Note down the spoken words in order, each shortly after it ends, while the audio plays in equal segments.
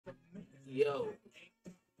Yo,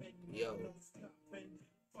 yo.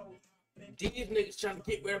 These niggas trying to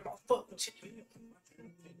get rid of my fucking channel.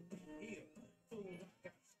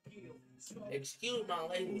 Excuse my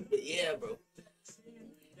language, but yeah, bro.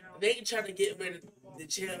 They trying to get rid of the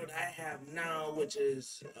channel that I have now, which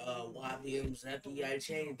is YPM Zeki. I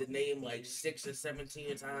changed the name like 6 or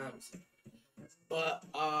 17 times. But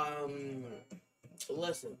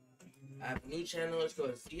listen, I have a new channel. It's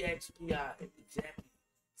called ZXPI.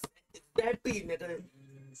 Exactly, nigga.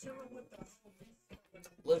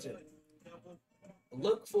 Listen,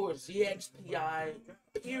 look for ZXPI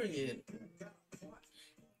period.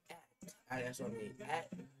 That's what I mean. At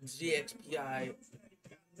ZXPI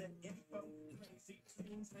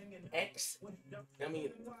X. I mean,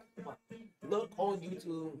 look on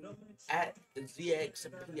YouTube at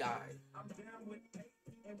ZXPI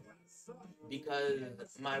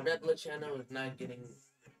because my regular channel is not getting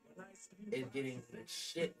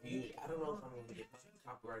shit views. I don't know if I'm gonna get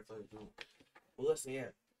copyright for it. But listen,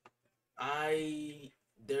 yeah,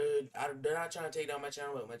 they're not trying to take down my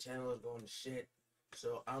channel, but my channel is going to shit.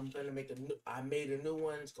 So I'm gonna make I made a new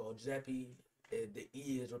one. It's called Zeppy. The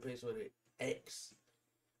E is replaced with an X.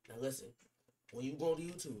 Now listen, when you go to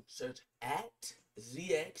YouTube, search at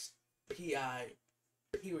ZXPI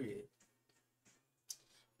period.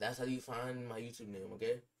 That's how you find my YouTube name,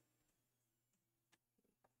 okay?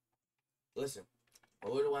 Listen,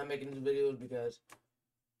 why do I make these videos? Because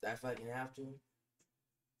I fucking have to.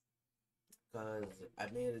 Cause I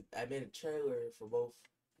made a trailer for both.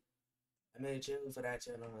 I made a trailer for that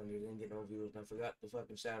channel and it didn't get no views. And I forgot to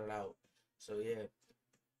fucking shout it out. So yeah,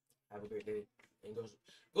 have a great day and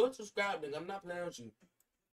go subscribe, nigga. I'm not playing with you.